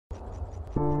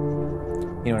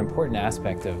An important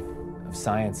aspect of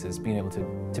science is being able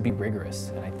to be rigorous,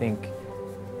 and I think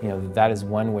that is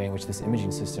one way in which this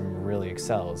imaging system really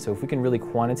excels. So if we can really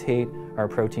quantitate our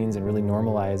proteins and really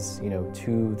normalize,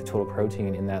 to the total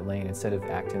protein in that lane instead of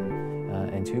actin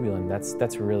and tubulin,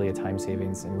 that's really a time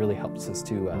savings and really helps us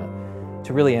to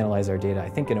really analyze our data, I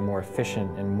think, in a more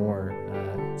efficient and more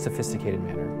sophisticated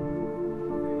manner.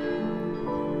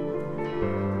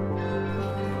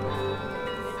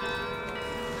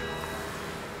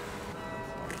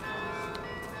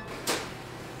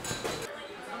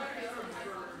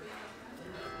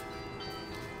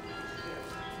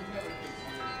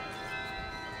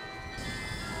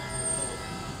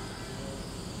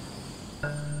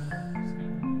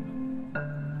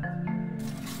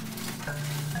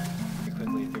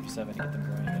 Quickly, 37 to get them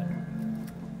growing again.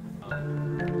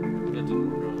 That didn't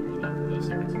grow without the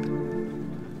sequence.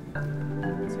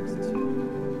 62.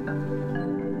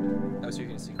 Oh, so you're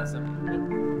going to sequence them?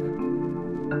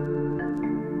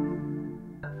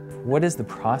 What is the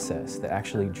process that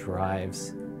actually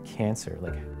drives cancer?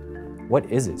 What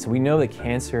is it? So we know that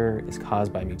cancer is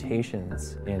caused by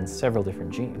mutations in several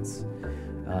different genes.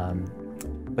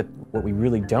 But what we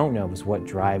really don't know is what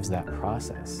drives that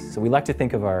process. So we like to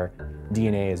think of our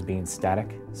DNA as being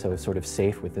static, so it's sort of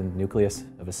safe within the nucleus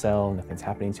of a cell, nothing's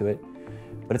happening to it.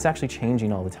 But it's actually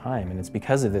changing all the time, and it's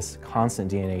because of this constant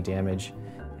DNA damage,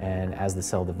 and as the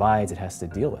cell divides, it has to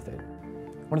deal with it.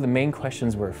 One of the main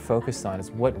questions we're focused on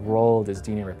is what role does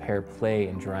DNA repair play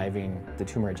in driving the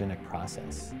tumorigenic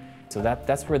process? So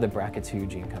that's where the BRCA2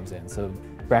 gene comes in. So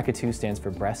BRCA2 stands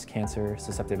for breast cancer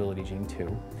susceptibility gene 2.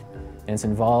 And it's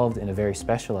involved in a very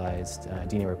specialized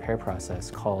DNA repair process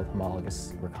called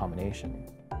homologous recombination.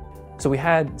 So we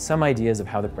had some ideas of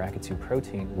how the BRCA2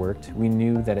 protein worked. We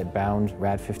knew that it bound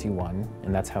Rad51,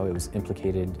 and that's how it was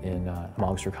implicated in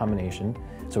homologous recombination.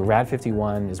 So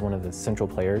Rad51 is one of the central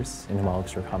players in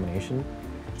homologous recombination.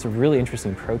 It's a really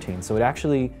interesting protein. So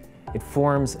it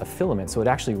forms a filament, so it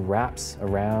actually wraps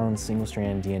around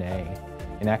single-strand DNA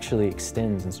and actually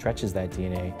extends and stretches that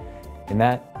DNA. And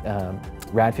that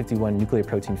Rad51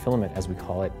 nucleoprotein filament, as we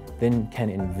call it, then can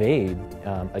invade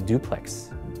a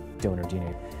duplex donor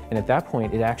DNA. And at that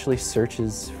point, it actually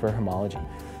searches for homology.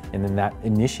 And then that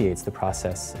initiates the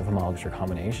process of homologous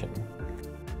recombination.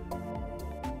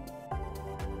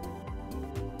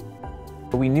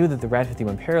 But we knew that the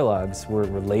Rad51 paralogs were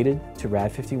related to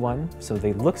Rad51, so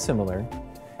they look similar.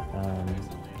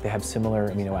 They have similar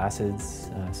amino acids,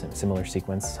 similar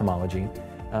sequence, homology,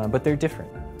 but they're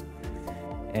different.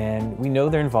 And we know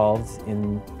they're involved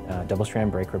in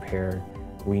double-strand break repair.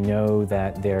 We know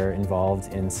that they're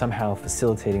involved in somehow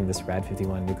facilitating this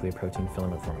Rad51 nucleoprotein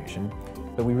filament formation,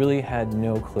 but we really had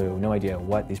no clue, no idea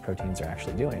what these proteins are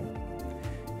actually doing.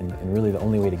 And really the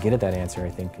only way to get at that answer, I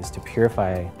think, is to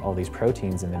purify all these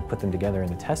proteins and then put them together in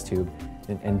the test tube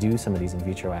and do some of these in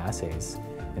vitro assays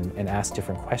and ask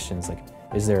different questions like,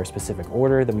 is there a specific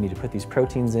order that we need to put these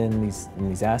proteins in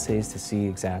these assays to see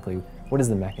exactly what is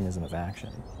the mechanism of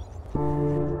action?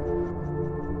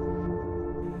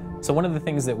 So one of the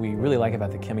things that we really like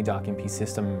about the ChemiDoc MP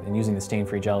system and using the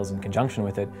stain-free gels in conjunction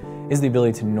with it is the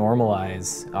ability to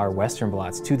normalize our Western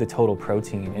blots to the total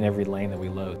protein in every lane that we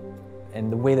load.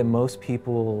 And the way that most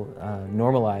people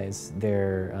normalize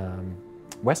their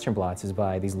Western blots is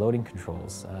by these loading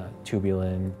controls,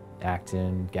 tubulin,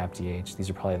 actin, GAPDH.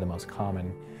 These are probably the most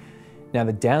common. Now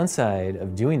the downside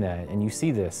of doing that, and you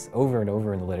see this over and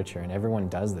over in the literature, and everyone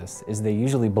does this, is they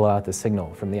usually blow out the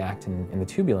signal from the actin and the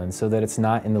tubulin so that it's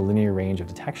not in the linear range of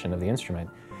detection of the instrument.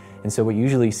 And so what you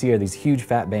usually see are these huge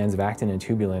fat bands of actin and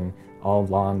tubulin all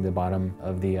along the bottom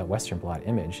of the Western blot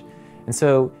image. And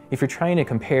so if you're trying to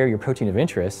compare your protein of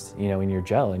interest, in your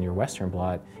gel, in your Western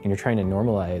blot, and you're trying to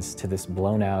normalize to this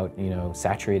blown out,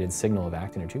 saturated signal of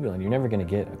actin or tubulin, you're never going to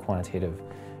get a quantitative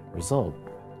result.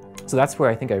 So that's where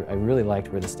I think I really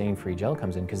liked where the stain-free gel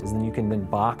comes in, because then you can then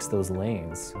box those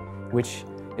lanes, which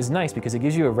is nice because it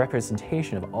gives you a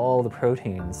representation of all the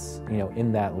proteins,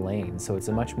 in that lane. So it's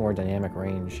a much more dynamic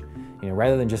range,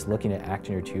 rather than just looking at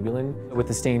actin or tubulin. With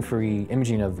the stain-free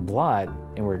imaging of the blot,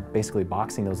 and we're basically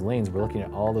boxing those lanes, we're looking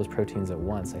at all those proteins at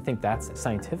once. I think that's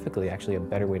scientifically actually a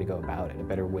better way to go about it, a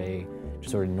better way to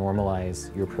sort of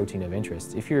normalize your protein of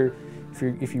interest. If you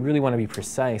really want to be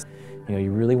precise,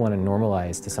 you really want to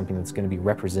normalize to something that's going to be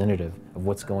representative of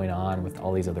what's going on with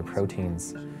all these other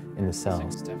proteins in the cell.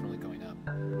 It's definitely going up.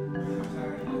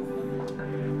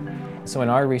 So in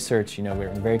our research, we're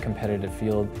in a very competitive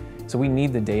field, so we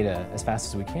need the data as fast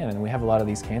as we can, and we have a lot of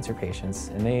these cancer patients,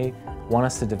 and they want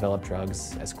us to develop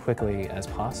drugs as quickly as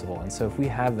possible. And so if we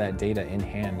have that data in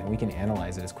hand and we can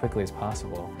analyze it as quickly as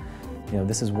possible,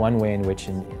 This is one way in which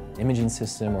an imaging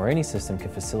system or any system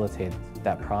can facilitate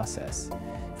that process.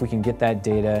 If we can get that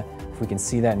data, if we can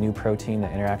see that new protein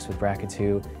that interacts with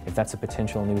BRCA2, if that's a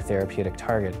potential new therapeutic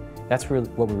target, that's really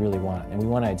what we really want. And we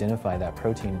want to identify that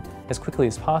protein as quickly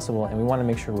as possible, and we want to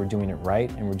make sure we're doing it right,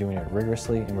 and we're doing it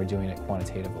rigorously, and we're doing it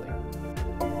quantitatively.